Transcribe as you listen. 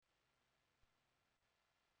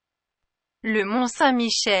Le Mont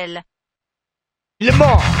Saint-Michel. Le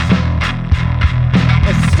Mont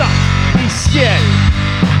Saint-Michel.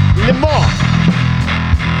 Le Mont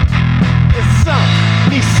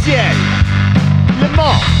Saint-Michel. Le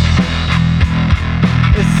Mont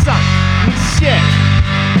Saint-Michel.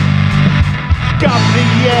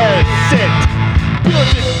 Gabriel said,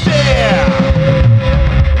 put it there.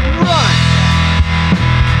 Run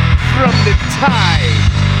from the tide.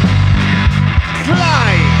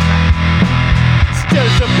 Climb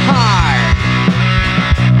stairs up high.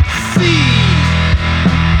 See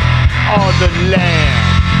all the land.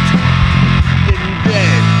 And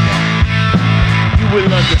then you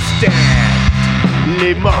will understand.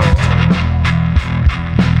 Les Monts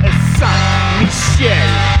Saint-Michel.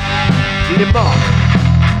 Les Monts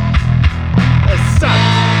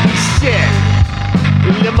Saint-Michel.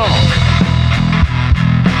 Les Monts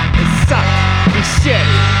Saint-Michel.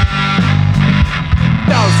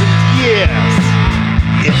 1,000 years.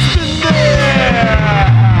 It's been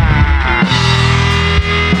there.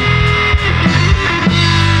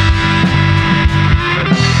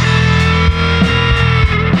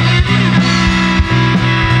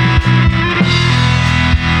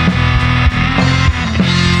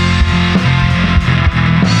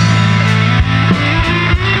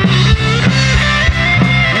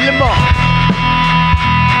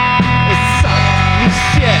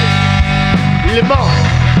 Le Mont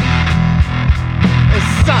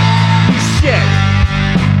Saint-Michel.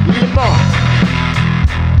 Le Mont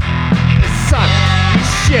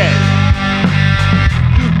Saint-Michel.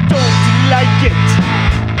 You don't like it?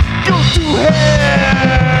 Go to hell.